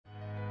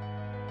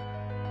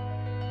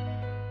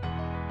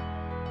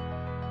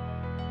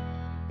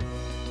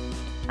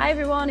Hi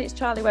everyone, it's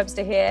Charlie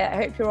Webster here. I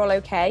hope you're all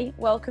okay.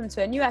 Welcome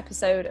to a new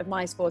episode of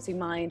My Sporting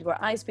Mind,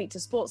 where I speak to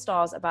sports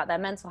stars about their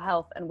mental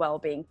health and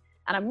well-being.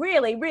 And I'm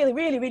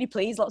really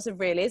pleased, lots of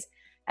reallys,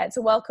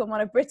 to welcome one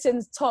of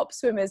Britain's top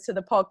swimmers to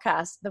the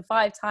podcast, the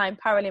 5-time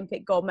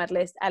Paralympic gold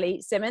medalist, Ellie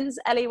Simmonds.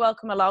 Ellie,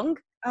 welcome along.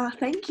 Oh,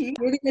 thank you.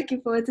 Really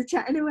looking forward to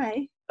chatting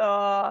away.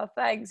 Oh,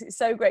 thanks. It's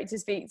so great to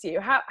speak to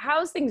you.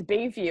 How's things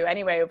been for you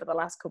anyway over the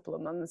last couple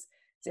of months?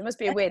 It must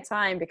be a weird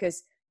time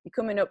because you're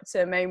coming up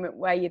to a moment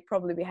where you'd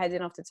probably be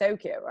heading off to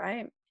Tokyo,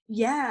 right?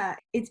 Yeah,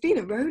 it's been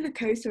a roller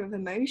coaster of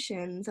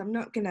emotions. I'm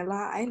not going to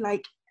lie.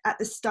 Like at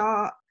the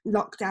start,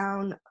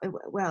 lockdown,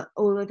 well,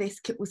 all of this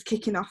was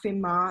kicking off in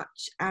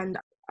March and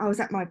I was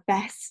at my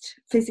best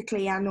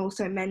physically and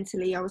also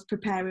mentally. I was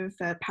preparing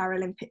for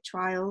Paralympic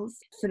trials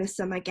for the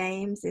Summer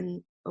Games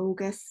in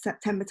August,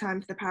 September time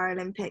for the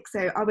Paralympics.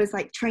 So I was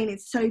like training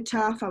so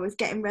tough. I was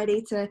getting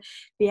ready to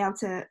be able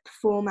to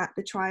perform at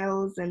the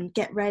trials and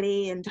get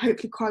ready and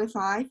hopefully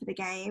qualify for the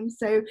games.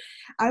 So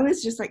I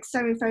was just like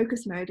so in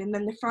focus mode. And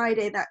then the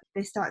Friday that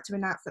they started to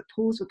announce that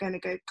pools were going to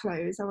go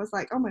close, I was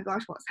like, oh my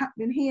gosh, what's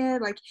happening here?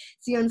 Like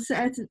it's the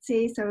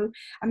uncertainty. So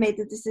I made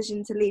the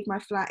decision to leave my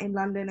flat in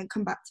London and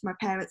come back to my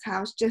parents'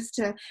 house just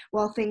to,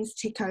 while things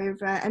tick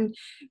over. And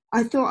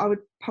I thought I would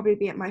probably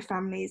be at my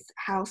family's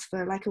house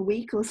for like a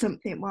week or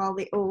something while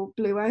it all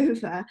blew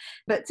over,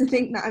 but to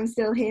think that I'm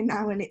still here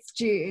now and it's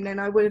June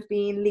and I would have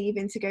been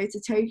leaving to go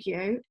to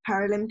Tokyo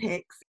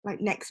Paralympics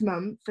like next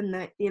month, and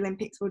the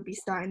Olympics would be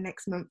starting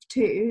next month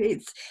too.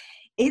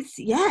 It's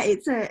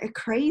a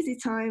crazy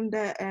time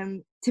that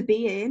to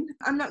be in.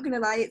 I'm not gonna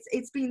lie,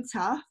 it's been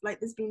tough.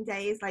 Like there's been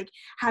days like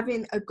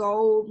having a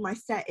goal, my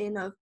setting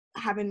of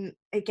having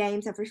a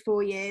games every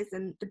 4 years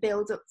and the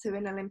build up to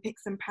an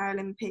Olympics and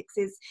Paralympics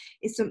is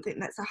something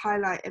that's a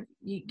highlight of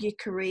your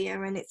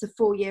career, and it's a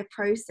 4-year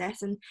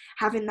process, and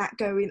having that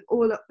going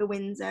all up the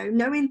window,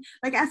 knowing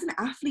like as an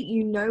athlete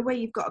you know where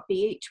you've got to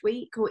be each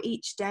week or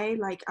each day.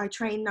 Like I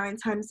train 9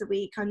 times a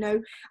week. I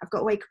know I've got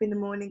to wake up in the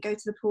morning, go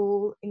to the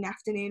pool, in the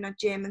afternoon I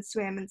gym and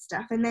swim and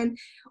stuff, and then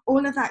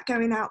all of that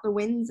going out the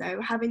window,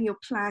 having your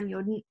plan,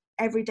 your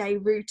everyday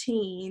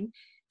routine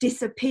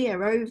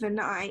disappear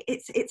overnight.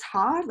 It's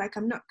hard, like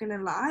I'm not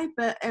gonna lie,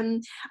 but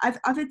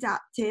I've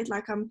adapted.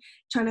 Like I'm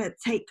trying to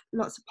take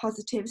lots of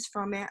positives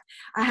from it.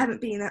 I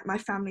haven't been at my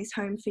family's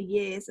home for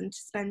years, and to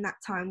spend that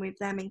time with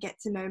them and get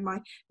to know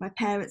my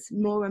parents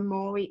more and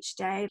more each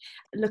day.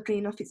 Luckily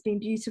enough it's been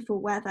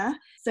beautiful weather,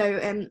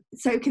 so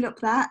soaking up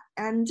that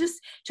and just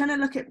trying to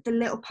look at the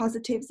little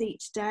positives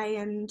each day.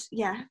 And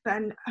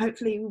and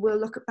hopefully we'll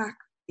look back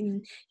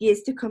in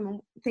years to come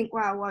and think,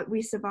 wow, what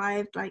we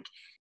survived, like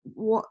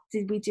what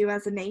did we do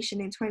as a nation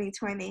in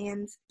 2020?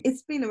 And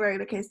it's been a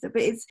roller coaster,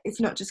 but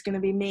it's not just going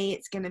to be me,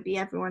 it's going to be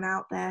everyone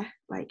out there.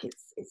 Like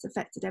it's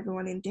affected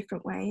everyone in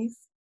different ways.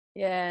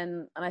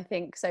 And I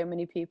think so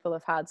many people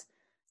have had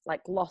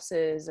like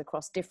losses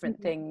across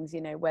different things,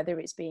 you know, whether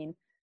it's been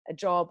a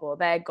job or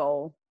their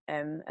goal,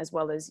 as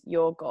well as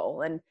your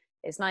goal. And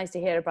it's nice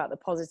to hear about the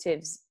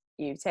positives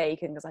you've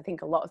taken, because I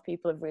think a lot of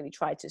people have really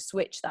tried to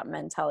switch that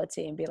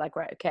mentality and be like,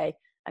 right, okay,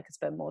 I could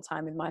spend more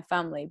time with my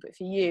family. But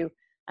for you,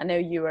 I know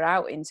you were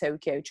out in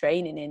Tokyo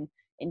training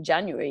in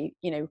January,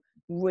 you know,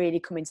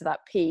 really coming to that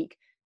peak.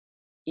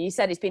 You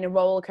said it's been a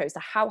roller coaster.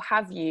 How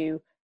have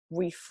you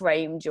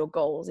reframed your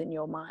goals in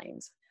your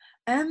mind?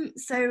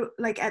 So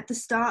like at the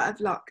start of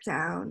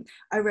lockdown,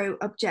 I wrote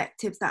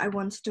objectives that I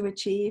wanted to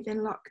achieve in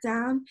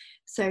lockdown.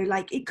 So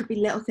like it could be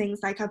little things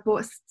like I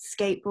bought a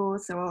skateboard,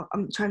 so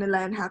I'm trying to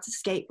learn how to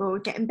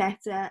skateboard, getting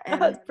better.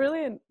 That's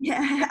brilliant.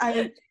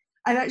 Yeah,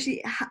 I'm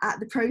actually at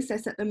the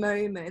process at the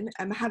moment.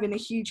 I'm having a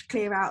huge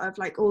clear out of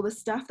like all the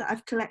stuff that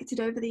I've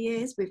collected over the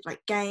years with like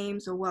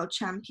games or world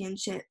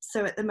championships.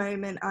 So at the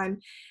moment I'm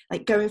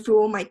like going through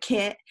all my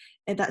kit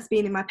that's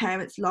been in my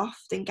parents'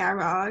 loft and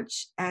garage,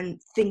 and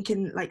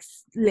thinking like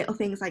little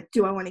things like,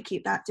 do I want to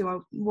keep that? Do I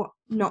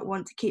not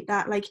want to keep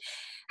that? Like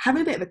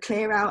having a bit of a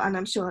clear out. And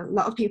I'm sure a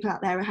lot of people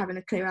out there are having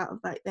a clear out of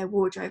like their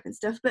wardrobe and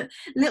stuff, but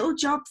little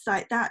jobs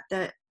like that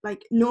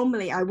like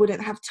normally I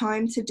wouldn't have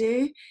time to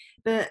do,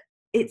 but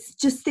it's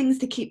just things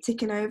to keep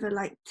ticking over.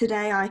 Like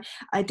today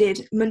I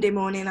did Monday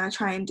morning, I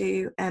try and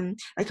do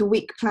like a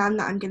week plan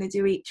that I'm going to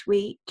do each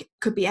week.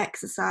 Could be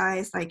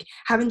exercise, like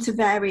having to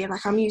vary.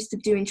 Like I'm used to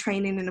doing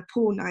training in a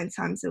pool 9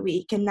 times a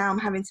week, and now I'm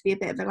having to be a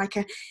bit of a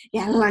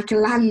like a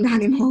land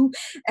animal.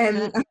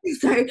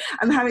 So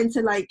I'm having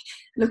to like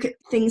look at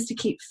things to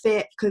keep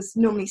fit, because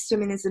normally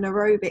swimming is an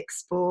aerobic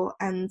sport,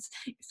 and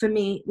for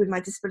me with my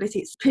disability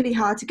it's pretty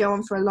hard to go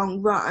on for a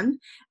long run,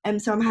 and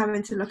so I'm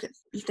having to look at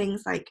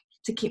things like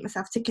to keep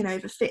myself ticking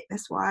over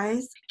fitness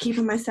wise,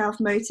 keeping myself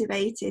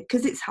motivated,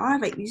 because it's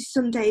hard. Like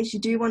some days you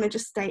do want to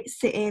just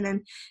sit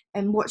in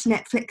and watch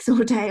Netflix all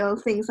day or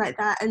things like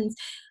that,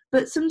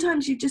 but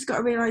sometimes you've just got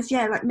to realise,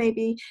 like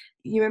maybe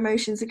your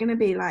emotions are going to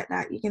be like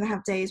that. You're going to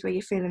have days where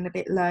you're feeling a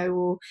bit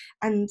low,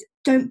 and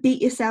don't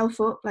beat yourself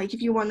up. Like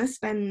if you want to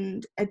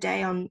spend a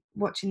day on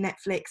watching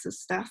Netflix or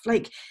stuff,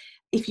 like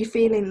if you're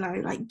feeling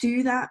low, like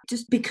do that,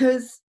 just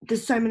because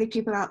there's so many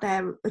people out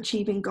there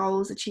achieving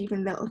goals,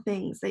 achieving little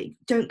things. That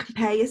don't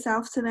compare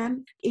yourself to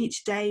them.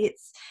 Each day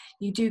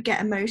you do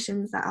get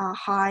emotions that are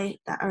high,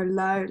 that are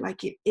low,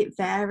 like it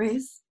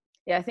varies.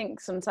 Yeah, I think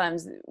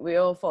sometimes we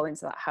all fall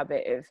into that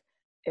habit of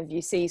if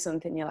you see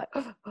something you're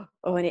like,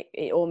 oh, and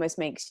it almost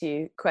makes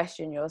you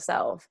question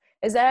yourself.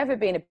 Has there ever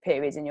been a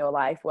period in your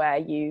life where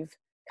you've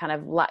kind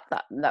of lacked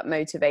that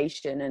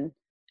motivation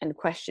and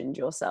questioned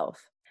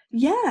yourself?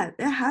 Yeah,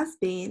 there has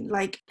been.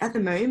 Like at the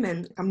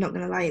moment, I'm not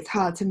gonna lie, it's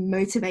hard to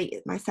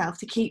motivate myself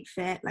to keep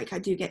fit. Like I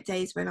do get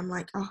days when I'm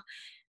like, oh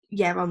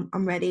yeah,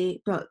 I'm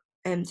ready, but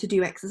to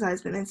do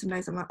exercise, but then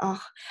sometimes I'm like,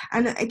 oh.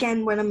 And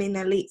again, when I'm in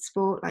elite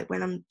sport, like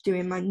when I'm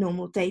doing my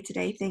normal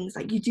day-to-day things,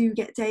 like you do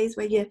get days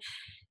where you're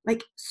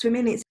like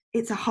swimming,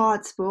 it's a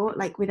hard sport,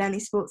 like with any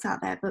sports out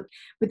there, but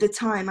with the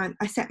time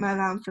I set my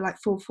alarm for like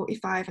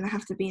 4:45 and I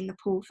have to be in the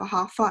pool for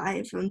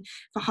 5:30 and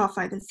for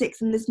 5:30 and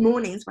 6, and there's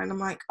mornings when I'm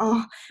like,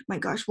 oh my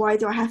gosh, why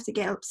do I have to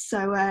get up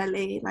so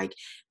early? Like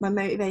my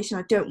motivation,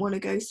 I don't want to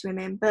go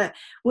swimming. But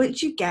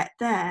once you get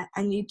there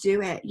and you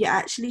do it, you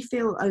actually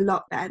feel a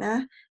lot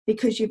better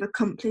because you've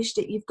accomplished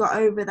it. You've got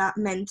over that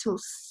mental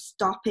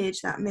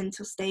stoppage, that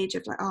mental stage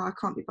of like, oh, I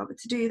can't be bothered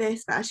to do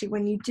this. But actually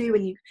when you do,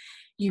 and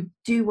you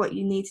do what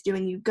you need to do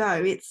and you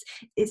go,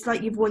 it's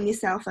like you've won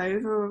yourself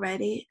over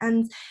already.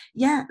 And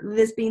yeah,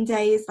 there's been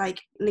days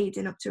like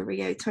leading up to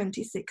Rio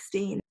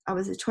 2016. I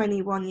was a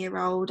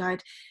 21-year-old.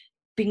 I'd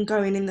been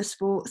going in the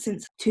sport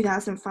since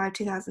 2005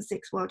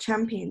 2006 World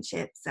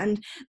Championships,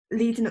 and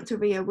leading up to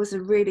Rio was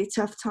a really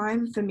tough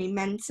time for me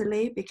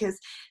mentally, because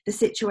the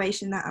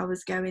situation that I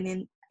was going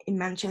in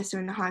Manchester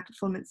in the high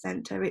performance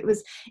centre, it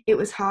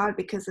was hard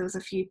because there was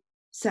a few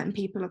certain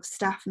people of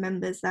staff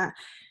members that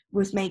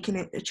was making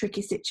it a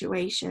tricky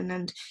situation,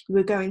 and you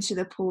were going to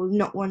the pool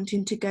not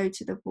wanting to go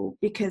to the pool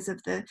because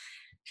of the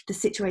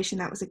situation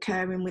that was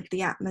occurring with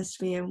the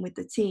atmosphere and with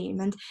the team.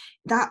 And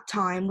that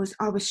time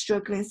I was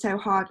struggling so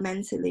hard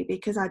mentally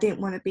because I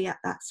didn't want to be at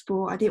that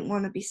sport. I didn't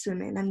want to be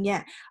swimming, and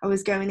yet I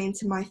was going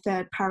into my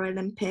third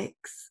Paralympics,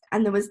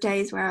 and there was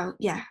days where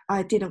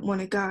I didn't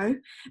want to go,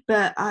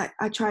 but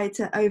I tried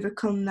to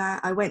overcome that.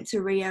 I went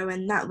to Rio,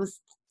 and that was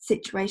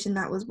situation,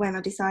 that was when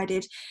I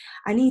decided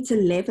I need to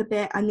live a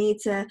bit. I need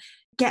to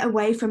get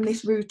away from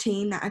this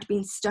routine that I'd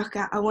been stuck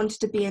at. I wanted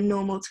to be a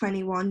normal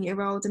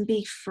 21-year-old and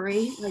be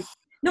free. Like,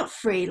 not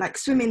free, like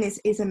swimming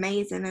is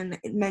amazing and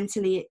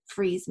mentally it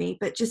frees me,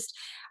 but just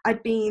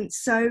I'd been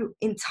so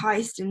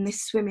enticed in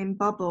this swimming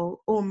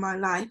bubble all my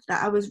life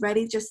that I was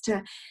ready just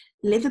to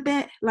live a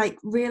bit, like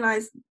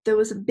realize there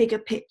was a bigger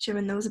picture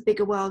and there was a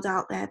bigger world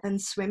out there than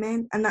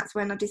swimming. And that's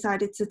when I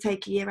decided to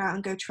take a year out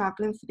and go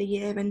traveling for the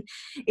year, and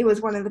it was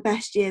one of the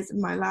best years of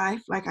my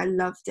life. Like I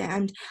loved it,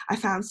 and I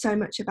found so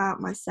much about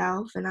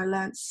myself, and I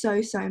learned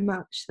so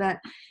much that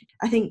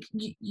I think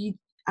you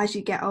as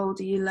you get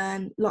older you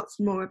learn lots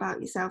more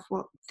about yourself,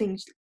 what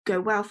things go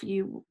well for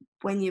you,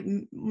 when your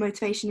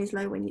motivation is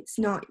low, when it's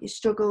not, your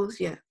struggles,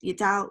 your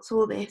doubts,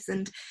 all this.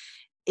 And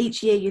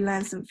each year you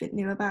learn something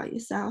new about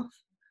yourself.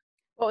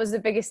 What was the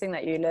biggest thing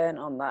that you learned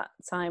on that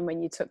time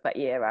when you took that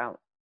year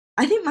out?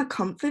 I think my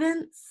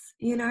confidence,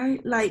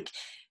 like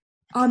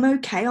I'm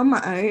okay on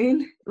my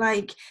own.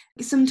 Like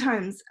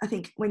sometimes I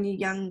think when you're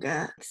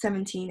younger,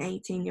 17,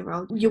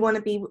 18-year-old, you want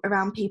to be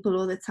around people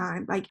all the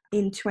time. Like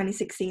in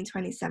 2016,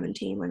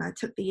 2017, when I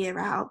took the year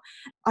out,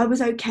 I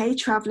was okay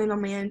traveling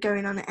on my own,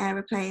 going on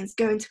aeroplanes,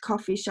 going to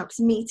coffee shops,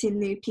 meeting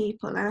new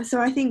people. And so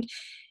I think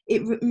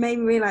it made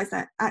me realize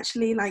that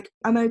actually, like,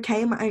 I'm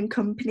okay in my own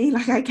company.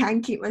 Like I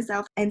can keep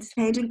myself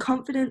entertained, and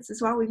confidence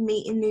as well with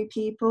meeting new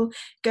people,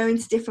 going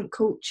to different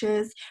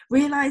cultures,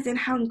 realizing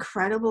how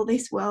incredible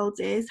this world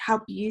is, how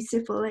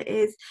beautiful it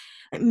is,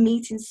 like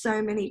meeting so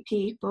many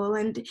people.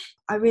 And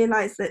I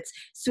realized that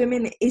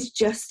swimming is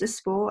just a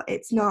sport.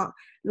 It's not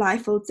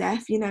life or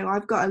death.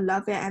 I've got to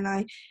love it,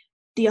 and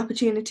the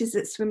opportunities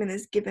that swimming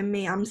has given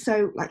me, I'm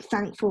so like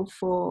thankful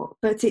for.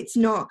 But it's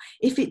not,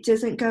 if it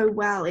doesn't go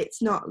well,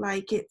 it's not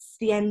like it's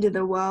the end of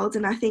the world.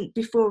 And I think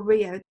before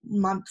Rio,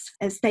 my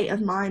state of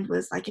mind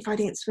was like, if I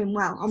didn't swim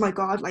well, oh my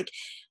God, like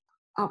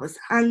I was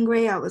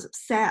angry, I was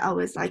upset, I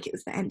was like, it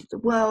was the end of the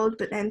world.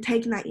 But then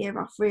taking that year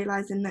off,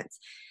 realizing that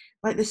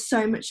like there's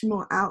so much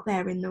more out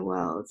there in the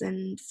world,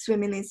 and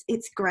swimming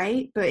it's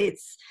great, but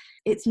it's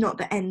not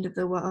the end of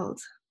the world.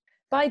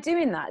 By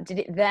doing that, did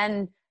it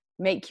then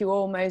make you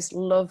almost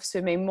love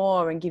swimming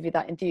more and give you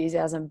that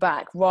enthusiasm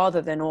back,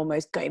 rather than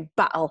almost going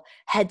battle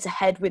head to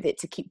head with it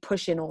to keep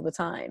pushing all the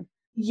time?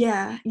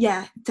 Yeah,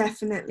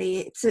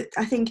 definitely.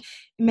 I think it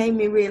made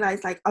me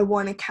realize like I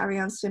want to carry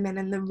on swimming,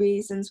 and the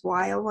reasons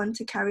why I want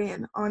to carry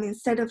on,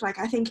 instead of like,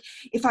 I think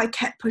if I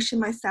kept pushing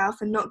myself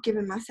and not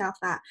giving myself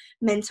that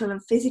mental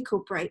and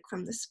physical break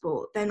from the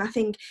sport, then I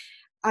think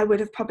I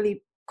would have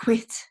probably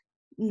quit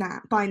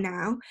by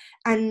now.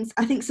 And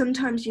I think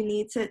sometimes you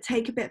need to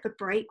take a bit of a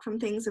break from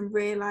things and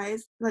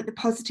realize like the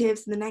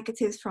positives and the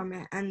negatives from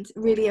it, and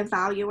really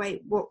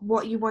evaluate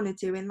what you want to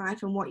do in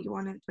life and what you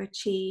want to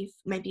achieve,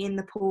 maybe in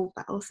the pool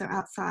but also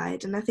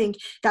outside. And I think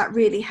that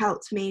really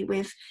helped me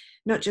with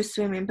not just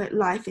swimming, but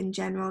life in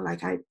general.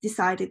 Like I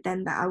decided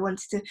then that I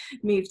wanted to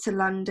move to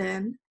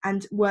London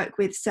and work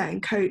with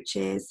certain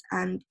coaches,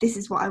 and this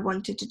is what I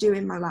wanted to do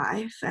in my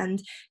life,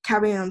 and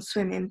carry on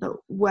swimming, but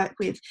work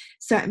with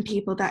certain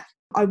people that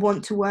I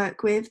want to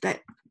work with,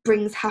 that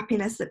brings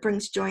happiness, that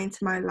brings joy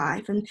into my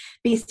life, and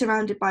be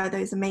surrounded by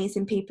those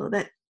amazing people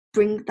that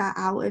bring that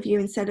out of you,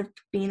 instead of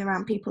being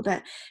around people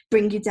that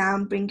bring you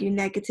down, bring you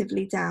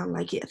negatively down.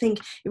 Like I think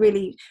it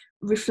really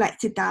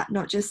reflected that,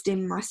 not just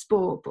in my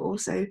sport, but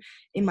also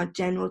in my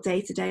general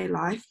day-to-day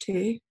life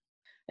too.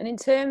 And in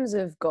terms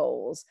of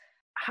goals,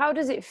 how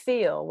does it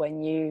feel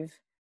when you've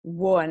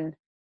won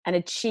and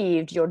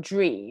achieved your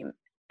dream?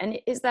 And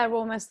is there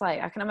almost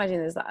like, I can imagine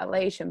there's that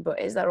elation,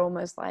 but is there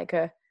almost like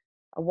a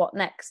what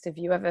next? Have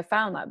you ever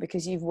found that?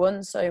 Because you've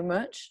won so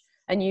much,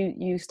 and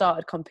you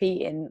started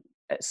competing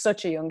at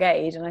such a young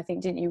age. And I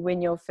think, didn't you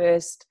win your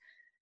first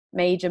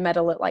major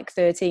medal at like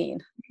 13?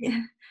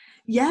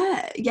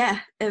 Yeah.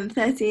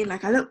 13,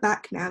 like I look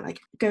back now, like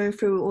going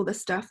through all the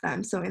stuff that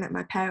I'm sorting at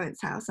my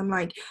parents' house, I'm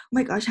like, oh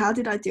my gosh, how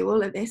did I do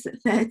all of this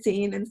at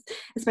 13? And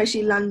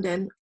especially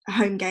London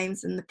home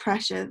games and the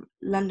pressure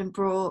London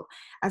brought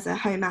as a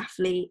home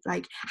athlete,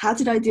 like how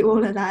did I do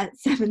all of that at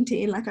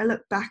 17? Like I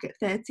look back at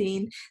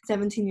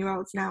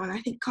 17-year-olds now and I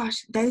think,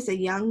 gosh, those are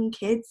young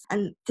kids,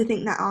 and to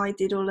think that I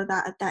did all of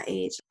that at that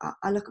age,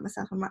 I look at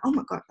myself, I'm like, oh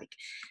my god, like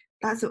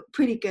that's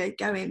pretty good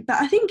going.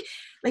 But I think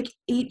like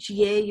each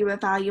year you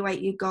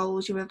evaluate your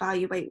goals, you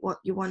evaluate what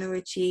you want to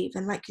achieve,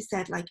 and like you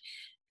said, like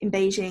in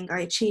Beijing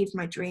I achieved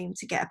my dream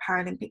to get a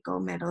Paralympic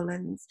gold medal,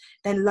 and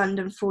then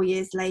London 4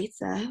 years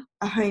later,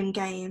 a home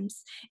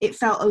games, it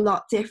felt a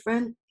lot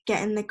different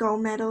getting the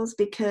gold medals,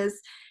 because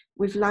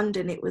with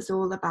London it was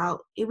all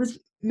about, it was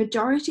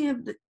majority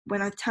of the,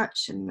 when I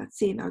touched and I'd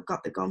seen I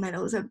got the gold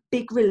medal, it was a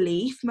big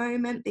relief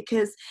moment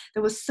because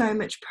there was so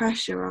much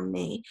pressure on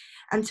me,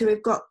 and to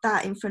have got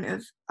that in front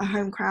of a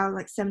home crowd,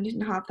 like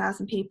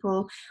 17,500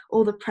 people,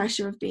 all the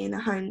pressure of being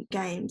a home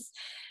games.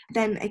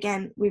 Then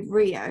again with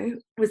Rio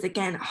was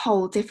again a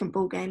whole different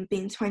ball game,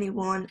 being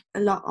 21, a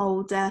lot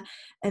older,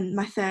 and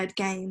my third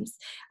games.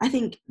 I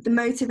think the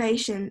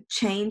motivation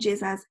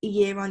changes as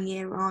year on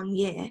year on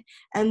year,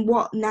 and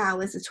what now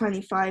as a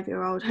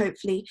 25-year-old,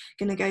 hopefully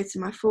going to go to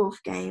my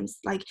fourth games,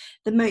 like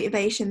the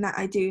motivation that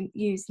I do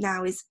use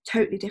now is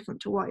totally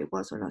different to what it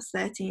was when I was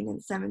 13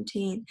 and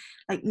 17.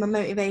 Like my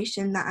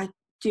motivation that I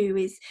do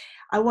is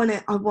I want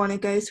to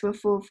go to a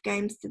fourth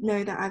games to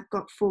know that I've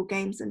got 4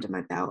 games under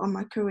my belt on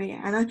my career,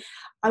 and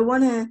I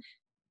want to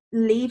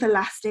leave a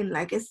lasting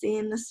legacy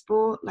in the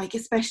sport, like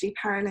especially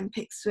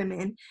Paralympic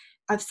swimming.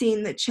 I've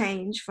seen the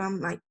change from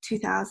like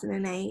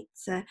 2008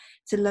 to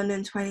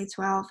London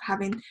 2012,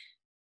 having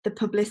the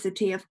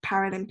publicity of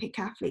Paralympic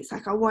athletes.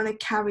 Like I want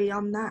to carry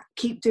on that,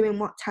 keep doing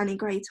what Tanni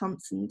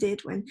Grey-Thompson did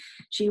when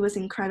she was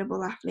an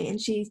incredible athlete, and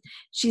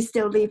she's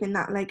still leaving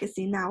that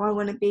legacy now. I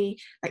want to be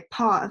like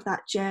part of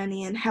that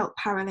journey and help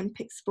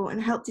Paralympic sport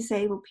and help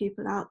disabled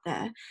people out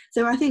there.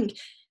 So I think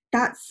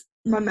that's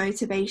my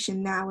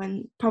motivation now,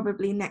 and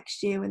probably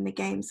next year when the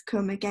games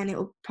come again, it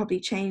will probably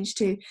change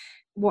to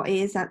what it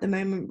is at the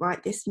moment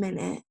right this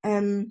minute,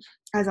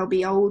 as I'll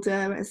be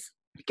older, as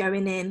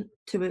going in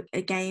to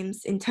a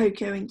games in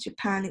Tokyo, in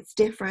Japan, it's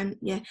different.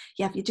 Yeah,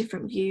 you have your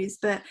different views,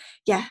 but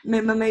yeah,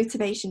 my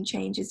motivation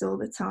changes all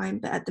the time,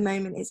 but at the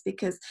moment it's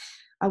because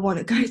I want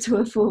to go to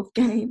a fourth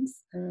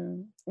games.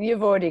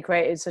 You've already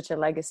created such a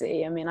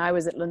legacy. I mean, I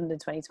was at London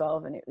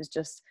 2012 and it was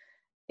just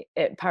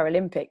at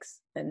Paralympics,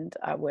 and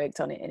I worked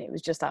on it and it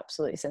was just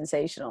absolutely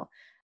sensational.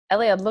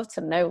 Ellie, I'd love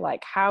to know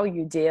like how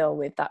you deal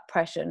with that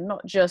pressure,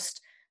 not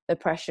just the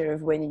pressure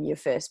of winning your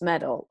first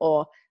medal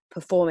or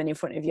performing in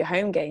front of your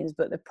home games,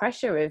 but the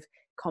pressure of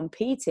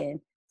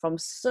competing from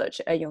such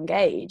a young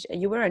age.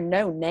 And you were a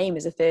known name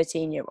as a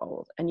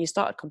 13-year-old and you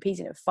started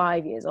competing at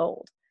 5 years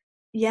old.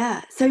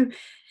 Yeah, so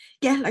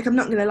yeah, like I'm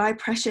not gonna lie,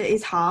 pressure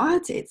is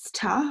hard, it's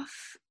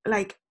tough.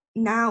 Like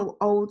now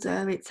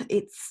older,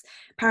 it's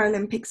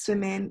Paralympic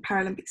swimming,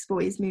 Paralympic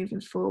sport is moving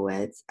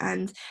forwards,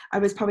 and I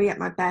was probably at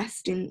my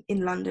best in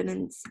London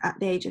and at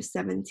the age of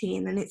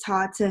 17, and it's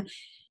hard to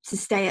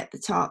stay at the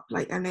top.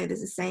 Like I know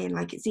there's a saying,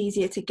 like it's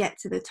easier to get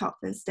to the top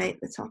than stay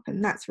at the top,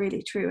 and that's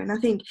really true. And I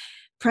think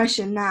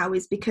pressure now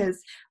is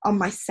because on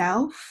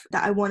myself,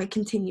 that I want to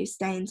continue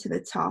staying to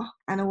the top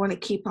and I want to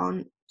keep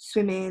on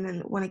swimming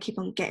and want to keep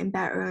on getting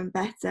better and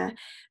better.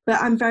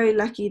 But I'm very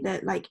lucky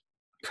that like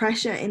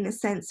pressure, in a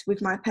sense,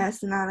 with my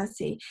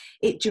personality,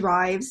 it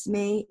drives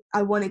me.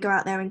 I want to go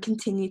out there and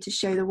continue to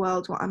show the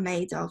world what I'm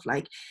made of.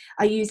 Like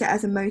I use it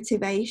as a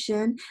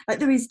motivation. Like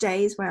there is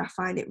days where I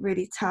find it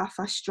really tough,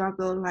 I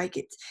struggle, like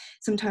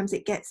sometimes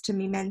it gets to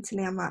me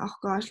mentally. I'm like, oh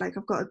gosh, like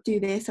I've got to do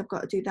this, I've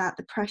got to do that,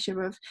 the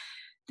pressure of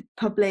the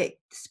public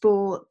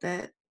sport,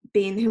 the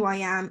being who I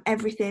am,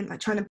 everything, like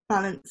trying to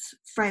balance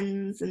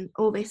friends and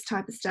all this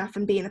type of stuff,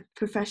 and being a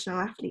professional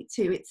athlete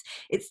too,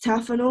 it's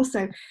tough. And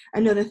also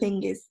another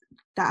thing is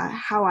that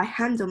how I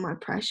handle my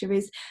pressure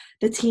is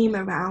the team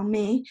around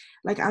me.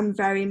 Like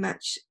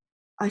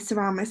I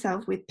surround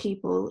myself with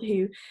people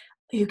who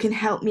who can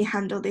help me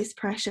handle this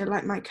pressure,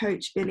 like my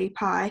coach Billy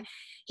Pye.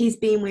 He's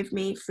been with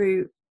me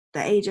through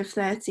the age of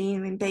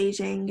 13 in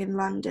Beijing and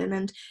London,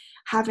 and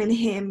having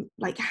him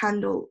like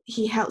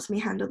he helps me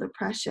handle the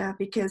pressure,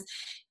 because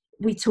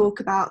we talk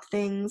about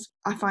things.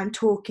 I find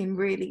talking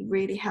really,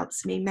 really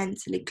helps me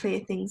mentally clear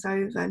things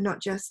over,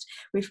 not just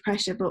with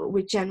pressure, but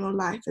with general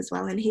life as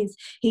well. And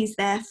he's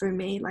there for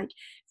me, like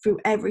through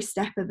every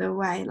step of the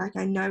way. Like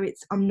I know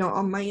I'm not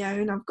on my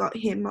own. I've got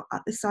him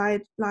at the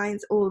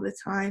sidelines all the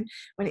time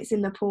when it's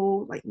in the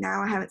pool. Like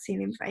now I haven't seen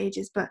him for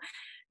ages, but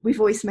we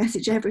voice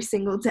message every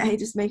single day,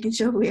 just making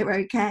sure we're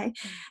okay.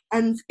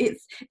 And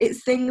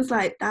it's things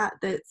like that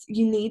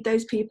you need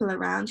those people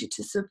around you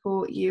to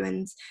support you.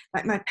 And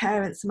like my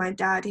parents, my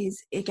dad,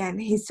 he's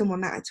someone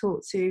that I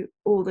talk to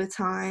all the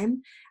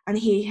time, and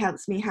he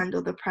helps me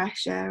handle the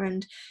pressure.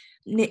 And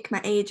Nick,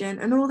 my agent,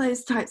 and all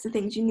those types of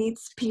things. You need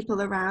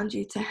people around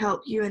you to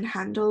help you and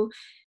handle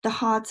the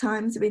hard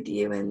times with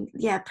you. And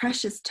yeah,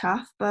 pressure's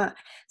tough, but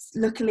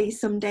luckily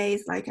some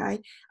days like I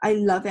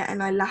love it,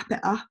 and I lap it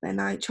up, and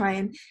I try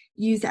and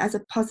use it as a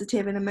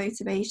positive and a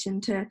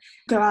motivation to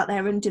go out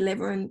there and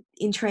deliver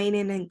in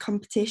training and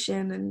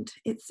competition. And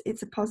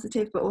it's a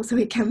positive, but also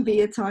it can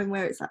be a time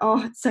where it's like,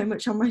 oh, it's so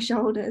much on my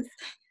shoulders.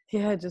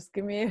 Yeah, just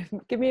give me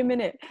a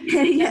minute.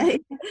 Yeah.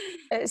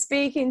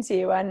 Speaking to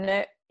you, I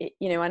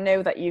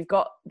know that you've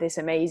got this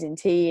amazing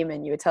team,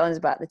 and you were telling us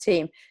about the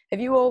team. Have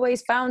you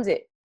always found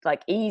it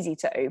like easy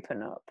to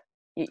open up?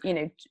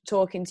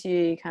 Talking to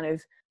you, kind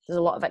of, there's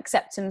a lot of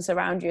acceptance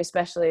around you,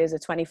 especially as a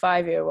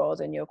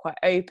 25-year-old, and you're quite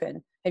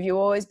open. Have you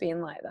always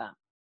been like that?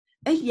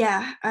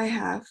 Yeah, I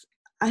have.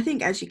 I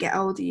think as you get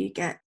older, you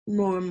get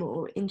more and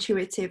more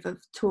intuitive of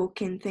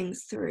talking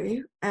things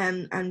through,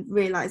 and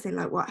realizing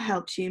like what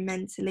helps you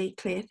mentally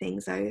clear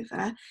things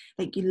over.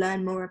 Like you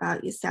learn more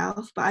about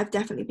yourself. But I've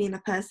definitely been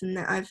a person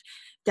that I've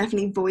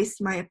definitely voiced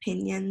my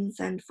opinions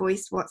and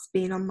voiced what's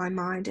been on my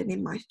mind and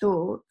in my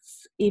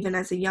thoughts, even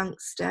as a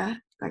youngster.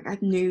 Like I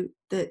knew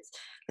that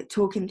like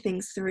talking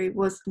things through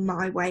was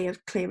my way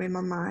of clearing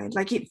my mind.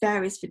 Like it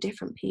varies for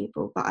different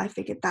people, but I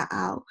figured that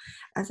out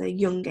as a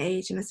young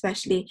age. And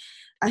especially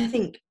I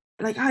think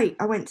like I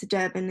went to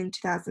Durban in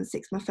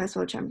 2006, my first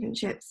World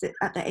Championships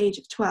at the age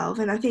of 12.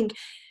 And I think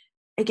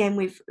again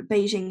with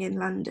Beijing in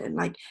London,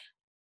 like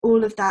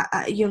all of that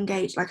at a young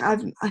age, like I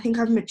think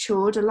I've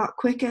matured a lot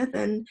quicker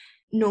than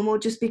normal,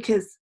 just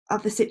because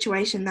of the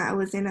situation that I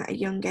was in at a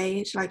young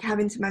age, like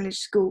having to manage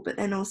school, but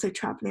then also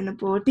traveling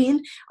abroad,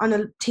 being on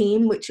a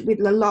team with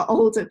a lot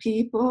older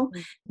people.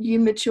 You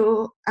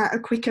mature at a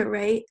quicker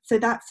rate. So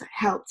that's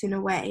helped in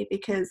a way,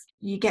 because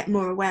you get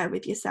more aware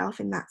with yourself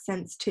in that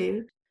sense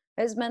too.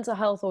 Has mental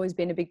health always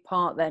been a big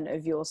part then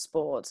of your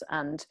sport,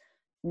 and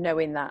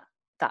knowing that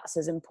that's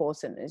as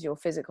important as your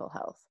physical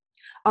health?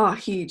 Oh,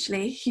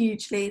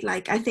 hugely.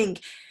 Like I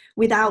think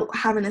without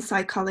having a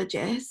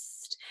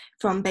psychologist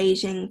from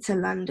Beijing to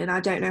London, I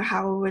don't know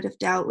how I would have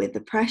dealt with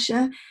the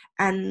pressure.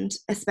 And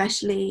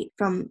especially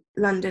from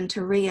London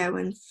to Rio,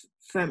 and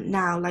from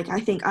now, like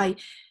I think I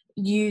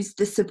use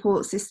the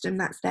support system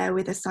that's there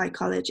with a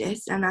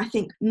psychologist. And I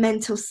think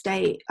mental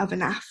state of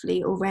an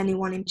athlete or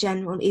anyone in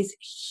general is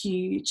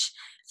huge.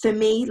 For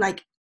me,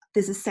 like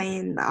there's a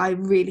saying that I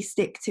really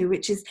stick to,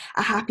 which is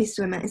a happy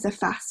swimmer is a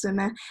fast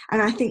swimmer.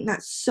 And I think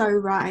that's so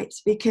right,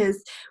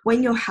 because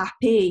when you're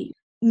happy,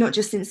 not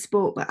just in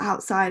sport, but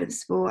outside of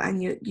sport,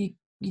 and you're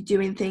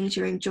doing things,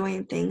 you're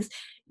enjoying things,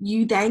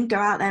 you then go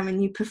out there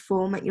and you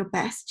perform at your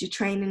best. Your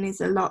training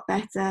is a lot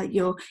better.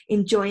 You're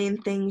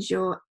enjoying things.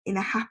 You're in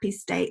a happy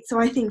state. So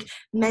I think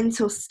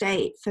mental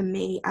state for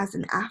me as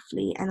an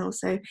athlete, and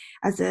also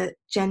as a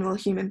general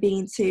human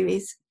being too,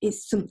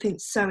 is something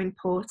so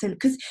important,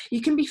 because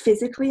you can be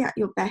physically at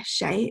your best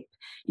shape.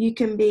 You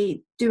can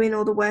be doing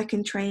all the work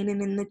and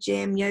training in the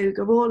gym,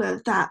 yoga, all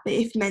of that. But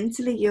if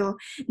mentally you're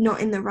not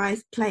in the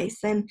right place,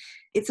 then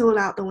it's all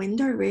out the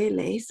window,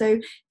 really. So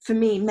for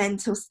me,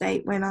 mental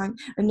state, when I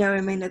know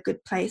I'm in a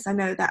good place, I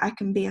know that I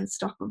can be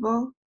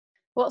unstoppable.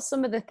 What's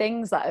some of the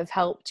things that have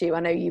helped you? I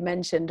know you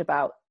mentioned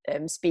about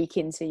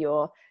speaking to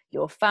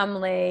your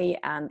family,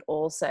 and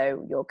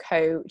also your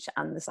coach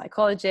and the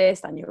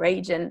psychologist and your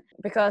agent,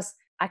 because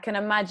I can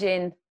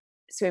imagine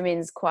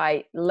swimming's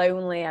quite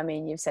lonely. I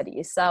mean, you've said it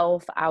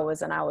yourself,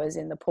 hours and hours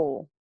in the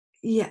pool.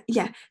 Yeah.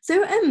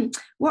 So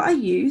what I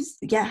use,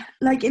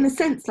 like in a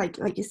sense, like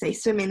you say,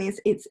 swimming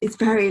is it's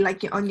very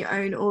like you're on your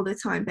own all the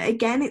time. But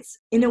again, it's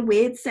in a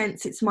weird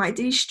sense, it's my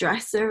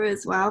de-stressor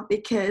as well,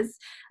 because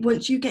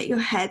once you get your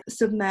head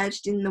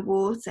submerged in the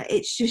water,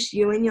 it's just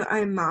you and your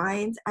own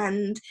mind,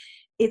 and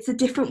it's a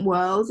different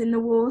world in the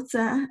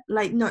water,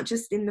 like not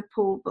just in the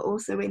pool, but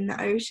also in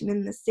the ocean,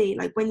 in the sea.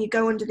 Like when you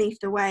go underneath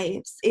the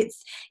waves,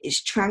 it's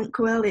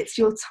tranquil. It's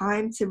your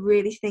time to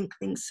really think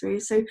things through.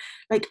 So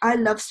like I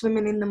love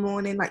swimming in the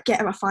morning, like get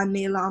up, I find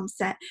the alarm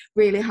set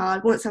really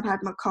hard. Once I've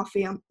had my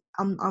coffee, I'm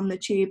I'm on the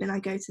tube and I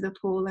go to the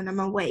pool and I'm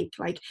awake.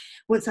 Like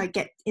once I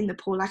get in the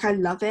pool, like I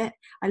love it.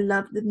 I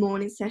love the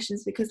morning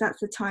sessions because that's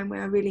the time when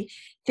I really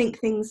think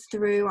things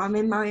through. I'm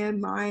in my own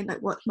mind,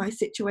 like what's my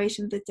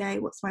situation of the day,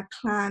 what's my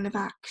plan of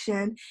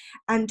action.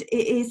 And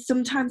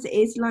sometimes it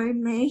is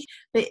lonely,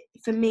 but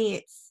for me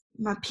it's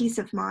my peace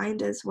of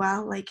mind as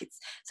well. Like it's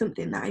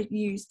something that I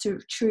use to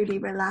truly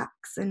relax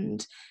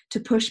and to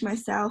push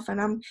myself,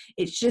 and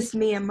it's just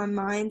me and my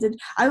mind. And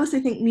I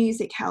also think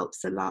music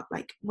helps a lot.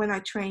 Like when I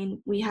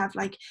train, we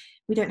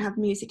don't have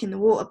music in the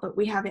water, but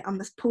we have it on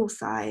the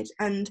poolside,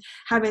 and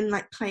having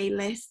like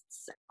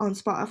playlists on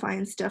Spotify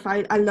and stuff.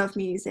 I love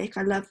music,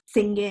 I love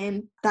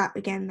singing. That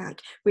again,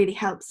 like really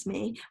helps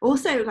me.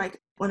 Also, like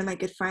one of my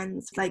good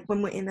friends, like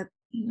when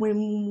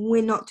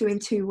we're not doing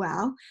too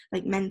well,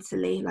 like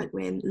mentally, like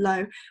we're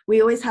low,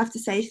 we always have to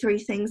say 3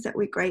 things that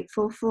we're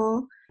grateful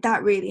for.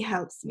 That really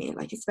helps me,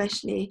 like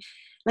especially,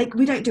 like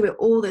we don't do it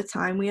all the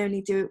time, we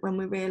only do it when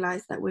we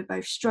realize that we're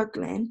both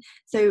struggling.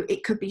 So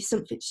it could be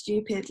something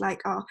stupid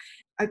like, oh,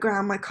 I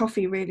ground my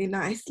coffee really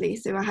nicely,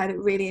 so I had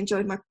really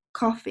enjoyed my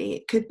coffee.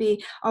 It could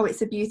be, oh,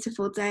 it's a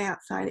beautiful day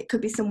outside. It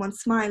could be someone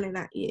smiling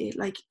at you.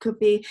 Like it could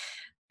be,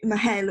 my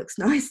hair looks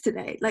nice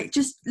today. Like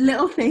just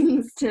little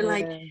things to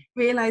like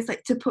realize,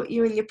 like to put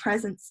you in your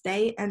present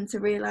state and to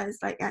realize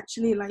like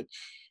actually like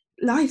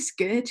life's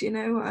good, you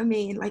know what I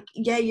mean? Like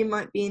yeah, you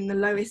might be in the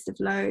lowest of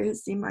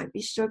lows, you might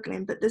be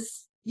struggling, but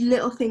there's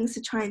little things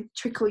to try and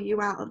trickle you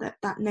out of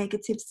that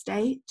negative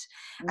state.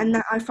 And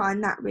that I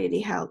find that really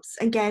helps.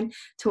 Again,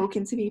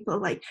 talking to people,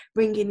 like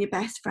bringing your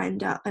best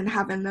friend up and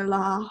having a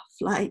laugh,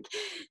 like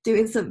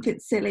doing something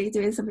silly,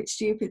 doing something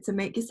stupid to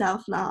make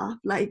yourself laugh.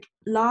 Like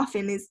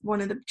laughing is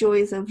one of the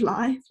joys of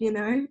life, you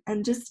know,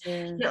 and just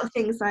little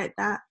things like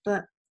that.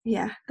 But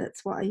yeah,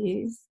 that's what I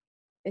use.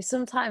 It's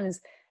sometimes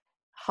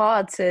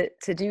hard to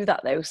do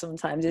that though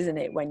sometimes, isn't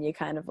it, when you're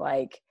kind of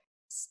like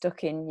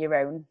stuck in your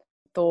own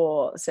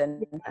thoughts.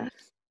 And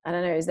I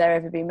don't know, is there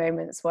ever been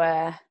moments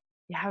where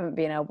you haven't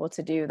been able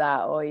to do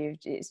that, or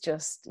it's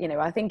just, you know,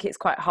 I think it's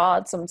quite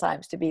hard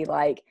sometimes to be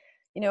like,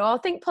 you know, oh,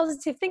 think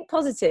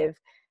positive.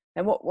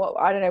 And what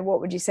I don't know, what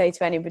would you say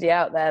to anybody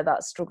out there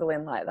that's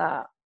struggling like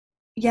that?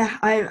 Yeah,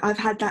 I've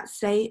had that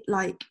state.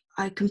 Like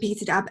I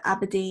competed at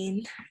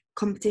Aberdeen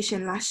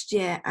competition last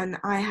year, and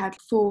I had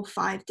 4 or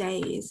 5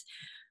 days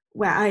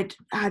where I'd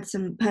had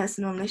some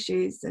personal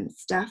issues and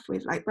stuff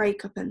with like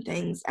breakup and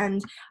things. And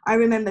I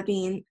remember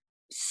being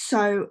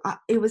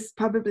it was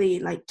probably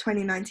like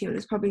 2019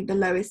 was probably the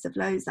lowest of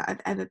lows that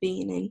I've ever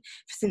been in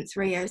since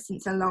Rio,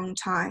 since a long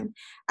time.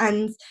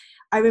 And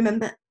I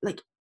remember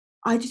like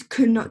I just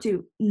could not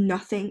do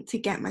nothing to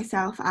get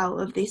myself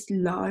out of this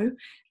low.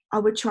 I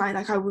would try,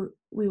 like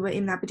we were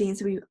in Aberdeen,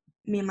 so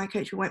me and my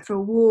coach, we went for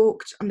a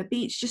walk on the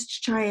beach just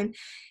to try and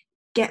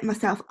get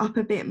myself up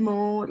a bit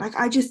more. Like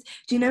do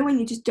you know when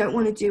you just don't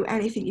want to do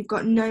anything, you've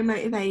got no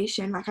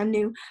motivation? Like I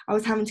knew I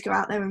was having to go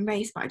out there and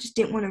race, but I just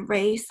didn't want to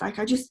race. Like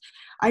I just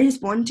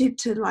wanted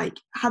to like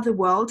have the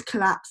world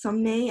collapse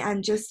on me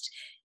and just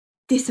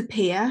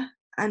disappear.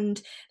 And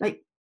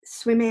like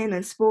swimming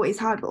and sport is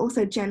hard, but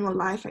also general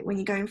life, like when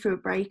you're going through a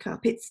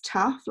breakup, it's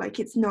tough. Like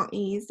it's not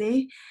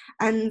easy.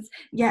 And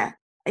yeah,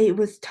 it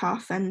was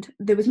tough, and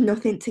there was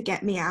nothing to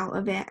get me out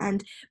of it.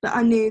 But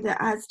I knew that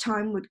as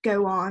time would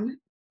go on,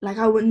 like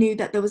I knew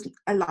that there was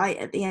a light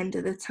at the end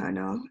of the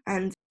tunnel.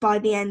 And by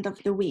the end of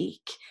the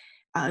week,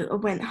 I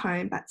went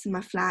home back to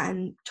my flat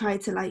and tried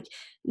to like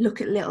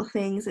look at little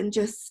things and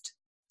just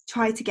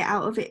try to get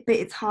out of it. But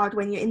it's hard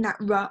when you're in that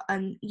rut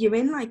and you're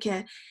in like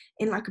a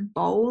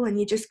bowl and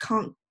you just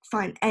can't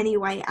find any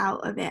way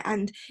out of it.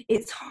 And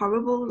it's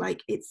horrible.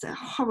 Like it's a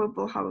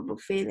horrible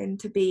feeling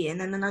to be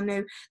in. And then I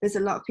know there's a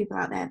lot of people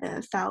out there that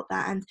have felt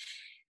that, and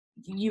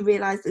you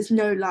realize there's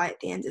no light at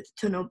the end of the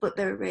tunnel, but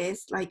there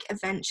is. Like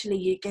eventually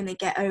you're gonna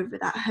get over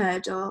that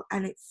hurdle,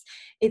 and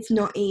it's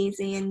not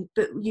easy,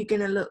 but you're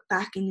gonna look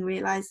back and you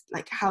realize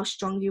like how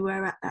strong you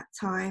were at that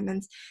time,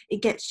 and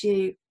it gets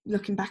you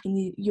looking back,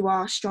 and you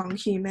are a strong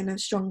human, a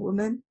strong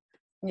woman.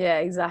 Yeah,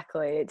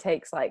 exactly. It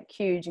takes like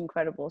huge,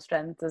 incredible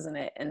strength, doesn't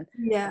it? And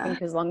I Yeah.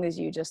 think as long as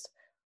you just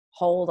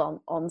hold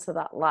onto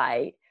that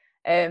light,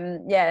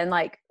 yeah, and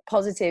like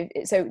positive.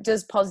 So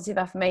does positive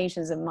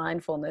affirmations and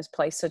mindfulness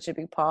play such a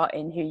big part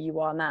in who you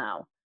are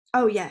now?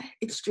 Oh yeah,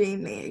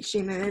 extremely.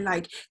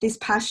 Like this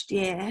past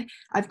year,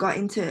 I've got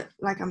into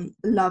like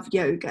love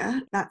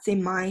yoga. That's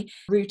in my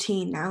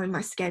routine now, in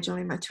my schedule,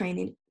 in my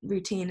training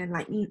routine. And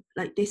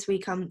like this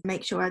week, I'm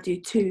make sure I do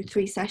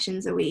 2-3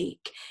 sessions a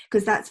week,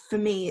 because that's for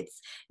me.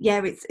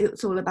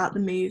 It's all about the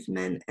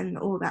movement and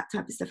all that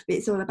type of stuff. But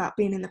it's all about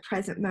being in the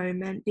present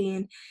moment,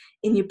 being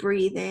in your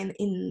breathing,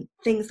 in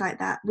things like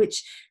that,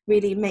 which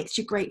really makes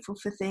you grateful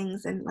for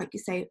things. And like you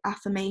say,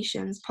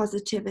 affirmations,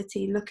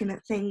 positivity, looking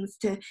at things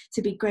to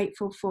be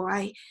grateful for.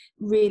 I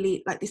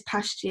really, like this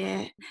past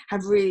year,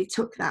 have really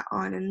took that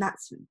on, and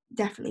that's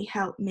definitely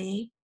helped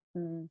me.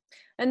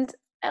 And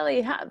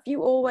Ellie, have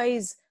you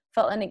always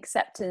felt an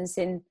acceptance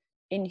in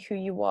who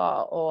you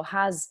are, or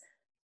has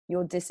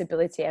your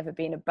disability ever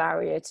been a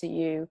barrier to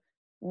you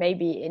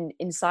maybe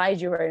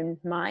inside your own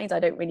mind? I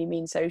don't really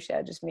mean socially,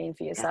 I just mean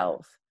for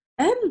yourself.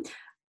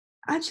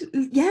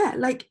 Actually, yeah,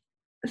 like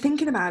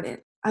thinking about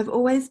it, I've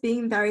always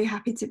been very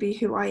happy to be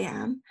who I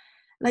am.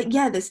 Like,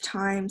 yeah, there's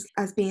times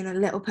as being a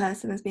little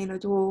person, as being a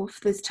dwarf,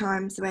 there's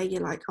times where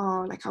you're like,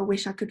 oh, like I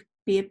wish I could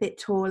be a bit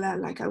taller,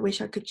 like I wish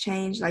I could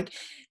change. Like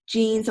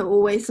jeans are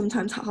always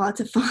sometimes hard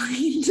to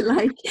find,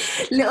 like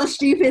little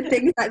stupid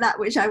things like that,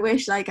 which I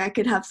wish like I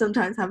could have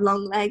sometimes have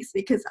long legs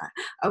because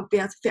I'll be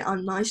able to fit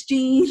on nice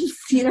jeans,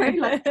 you know,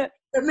 like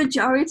the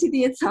majority of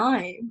the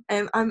time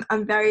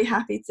I'm very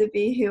happy to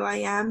be who I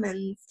am,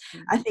 and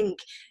I think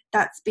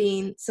that's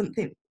been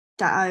something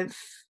that I've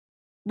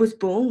was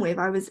born with.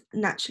 I was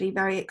naturally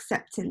very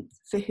acceptant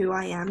for who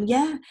I am.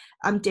 Yeah,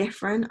 I'm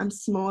different, I'm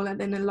smaller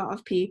than a lot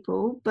of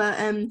people, but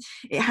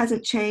it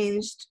hasn't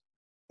changed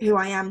who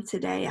I am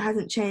today. It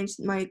hasn't changed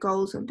my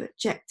goals and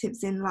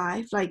objectives in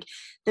life. Like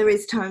there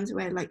is times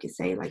where, like you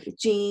say, like with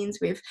jeans,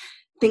 with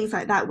things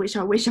like that, which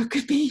I wish I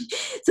could be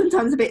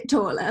sometimes a bit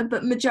taller,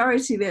 but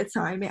majority of the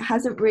time it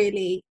hasn't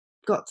really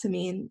got to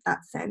me in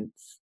that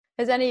sense.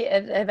 Have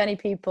any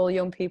people,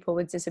 young people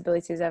with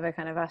disabilities, ever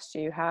kind of asked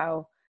you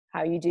how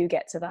you do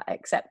get to that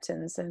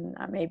acceptance? And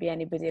maybe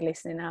anybody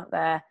listening out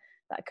there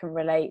that can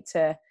relate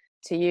to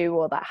you,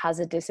 or that has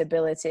a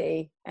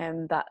disability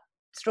and that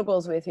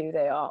struggles with who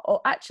they are, or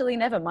actually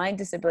never mind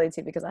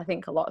disability, because I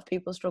think a lot of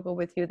people struggle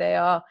with who they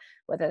are,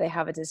 whether they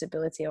have a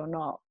disability or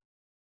not.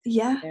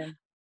 Yeah.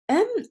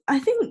 I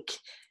think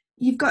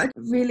you've got to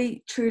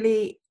really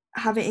truly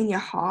have it in your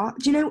heart.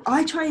 Do you know,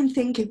 I try and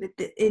think of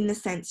it in the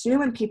sense, you know,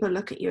 when people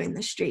look at you in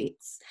the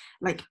streets,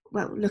 like,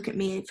 well, look at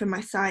me for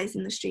my size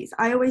in the streets,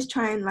 I always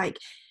try and like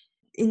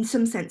in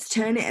some sense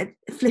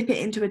flip it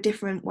into a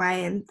different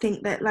way and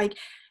think that like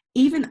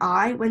even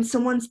when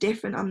someone's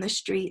different on the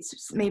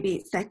streets, maybe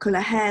it's their colour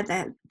hair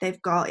that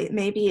they've got,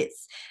 maybe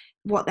it's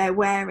what they're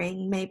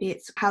wearing, maybe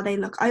it's how they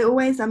look.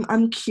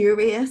 I'm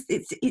curious.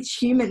 It's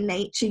human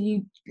nature.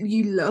 You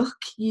look,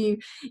 you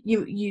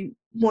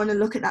want to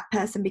look at that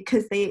person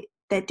because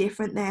they're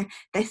different,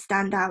 they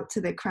stand out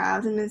to the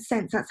crowd, and in a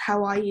sense that's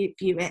how I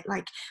view it.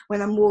 Like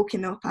when I'm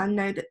walking up, I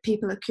know that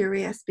people are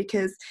curious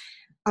because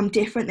I'm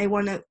different. They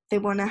want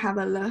to have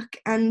a look.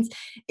 And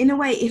in a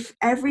way, if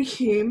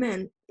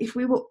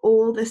we were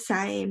all the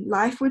same,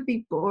 life would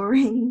be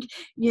boring,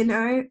 you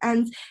know.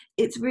 And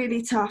it's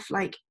really tough,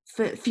 like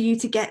for you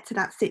to get to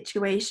that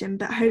situation.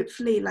 But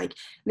hopefully, like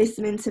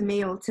listening to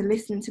me or to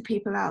listen to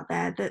people out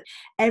there, that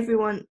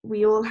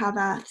we all have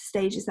our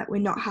stages that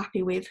we're not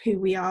happy with who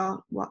we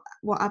are, what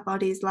our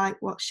body's like,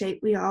 what shape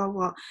we are,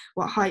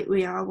 what height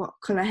we are, what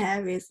colour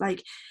hair is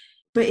like.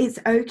 But it's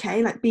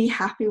okay, like be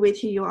happy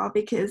with who you are,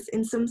 because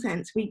in some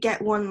sense we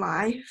get one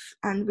life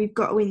and we've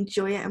got to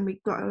enjoy it and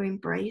we've got to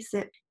embrace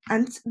it.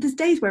 And there's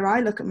days where I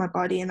look at my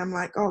body and I'm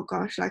like, oh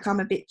gosh, like I'm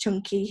a bit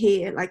chunky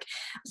here. Like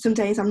some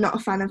days I'm not a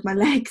fan of my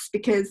legs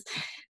because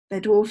they're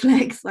dwarf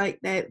legs, like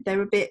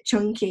they're a bit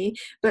chunky.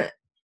 But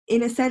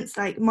in a sense,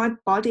 like my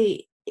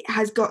body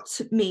has got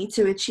me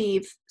to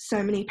achieve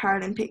so many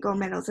Paralympic gold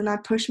medals, and I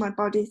push my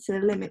body to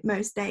the limit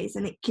most days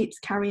and it keeps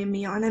carrying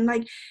me on. And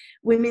like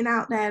women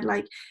out there,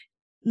 like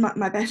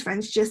my best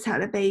friend's just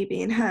had a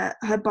baby and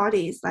her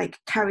body's like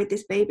carried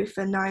this baby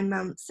for 9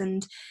 months,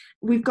 and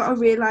we've got to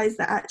realize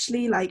that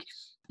actually like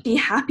be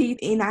happy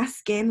in our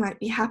skin, like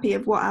be happy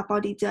of what our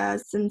body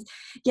does. And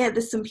yeah,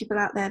 there's some people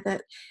out there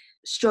that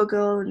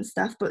struggle and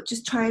stuff, but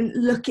just try and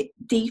look it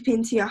deep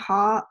into your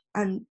heart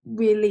and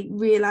really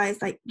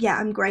realize like, yeah,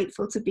 I'm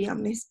grateful to be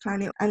on this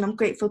planet and I'm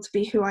grateful to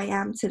be who I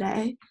am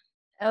today.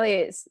 Ellie,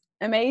 it's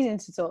amazing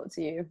to talk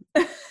to you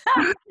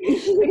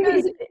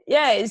because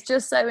yeah, it's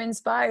just so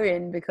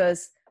inspiring,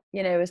 because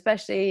you know,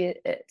 especially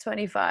at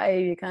 25,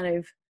 you kind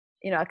of,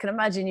 you know, I can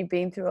imagine you've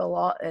been through a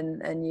lot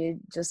and you're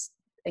just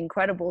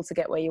incredible to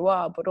get where you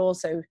are, but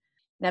also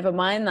never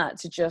mind that,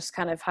 to just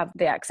kind of have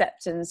the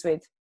acceptance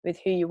with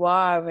who you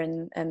are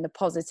and the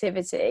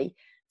positivity.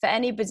 For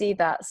anybody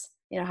that's,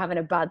 you know, having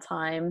a bad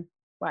time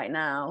right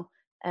now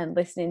and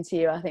listening to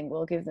you, I think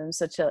will give them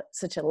such a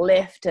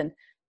lift and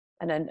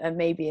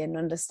maybe an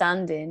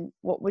understanding.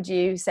 What would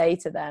you say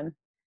to them?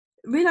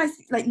 Realize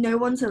like no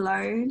one's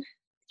alone,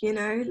 you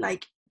know.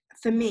 Like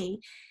for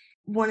me,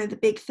 one of the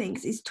big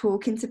things is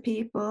talking to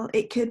people.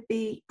 It could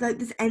be like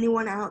there's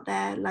anyone out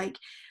there, like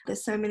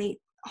there's so many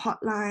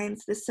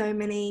hotlines, there's so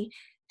many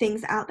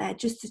things out there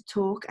just to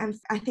talk. And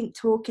I think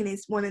talking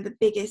is one of the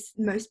biggest,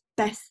 most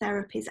best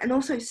therapies. And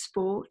also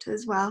sport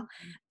as well.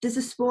 There's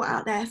a sport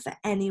out there for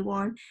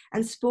anyone,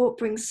 and sport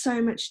brings so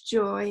much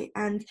joy.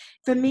 And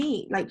for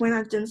me, like when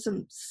I've done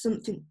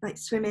something like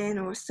swimming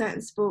or a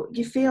certain sport,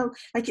 you feel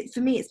like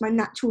for me it's my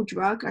natural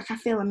drug. Like I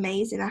feel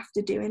amazing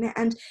after doing it.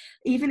 And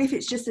even if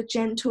it's just a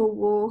gentle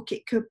walk,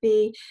 it could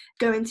be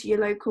going to your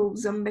local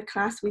Zumba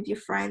class with your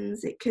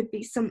friends, it could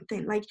be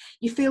something like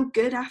you feel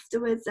good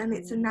afterwards, and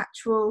it's a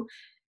natural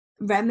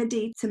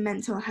remedy to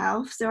mental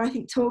health. So I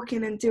think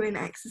talking and doing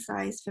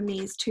exercise for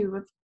me is two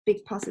of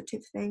big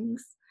positive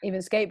things. Even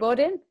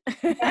skateboarding?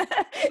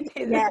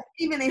 Yeah,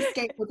 even in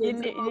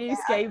skateboarding. You knew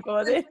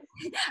skateboarding.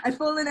 I've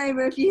fallen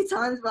over a few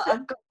times, but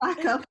I've got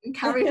back up and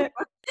carried on.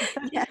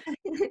 Yeah.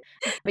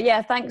 But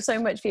yeah, thanks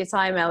so much for your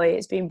time, Ellie.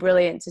 It's been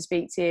brilliant to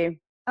speak to you.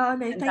 Oh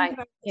no, thank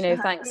you very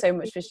much. Thanks so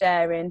much for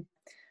sharing.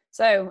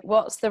 So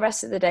what's the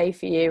rest of the day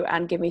for you?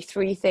 And give me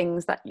 3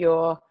 things that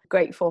you're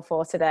grateful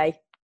for today.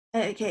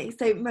 Okay,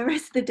 so my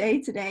rest of the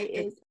day today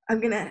is I'm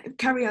going to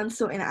carry on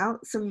sorting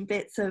out some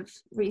bits of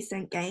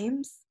recent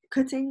games,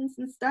 cuttings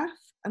and stuff.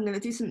 I'm going to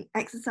do some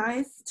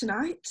exercise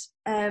tonight.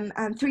 And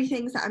 3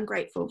 things that I'm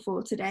grateful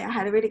for today. I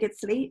had a really good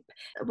sleep.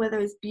 Weather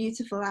is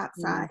beautiful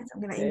outside.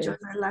 I'm going to enjoy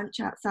my lunch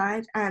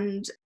outside.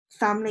 And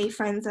family,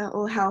 friends are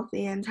all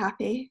healthy and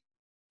happy.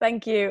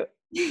 Thank you.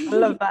 I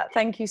love that.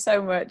 Thank you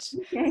so much.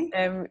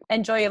 Okay.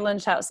 Enjoy your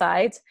lunch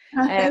outside.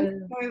 Thank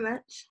you very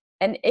much.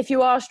 And if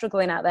you are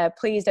struggling out there,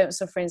 please don't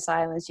suffer in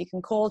silence. You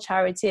can call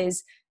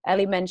charities.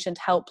 Ellie mentioned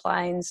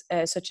helplines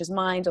such as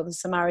Mind or the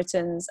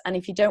Samaritans. And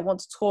if you don't want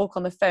to talk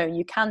on the phone,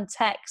 you can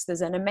text.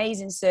 There's an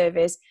amazing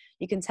service.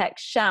 You can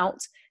text SHOUT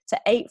to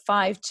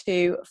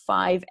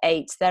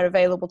 85258. They're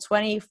available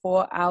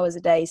 24 hours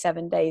a day,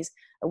 7 days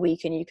a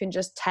week, and you can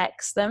just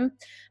text them.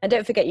 And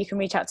don't forget, you can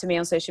reach out to me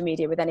on social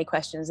media with any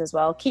questions as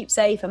well. Keep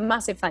safe, and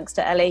massive thanks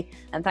to Ellie,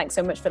 and thanks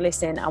so much for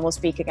listening, and we'll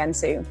speak again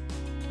soon.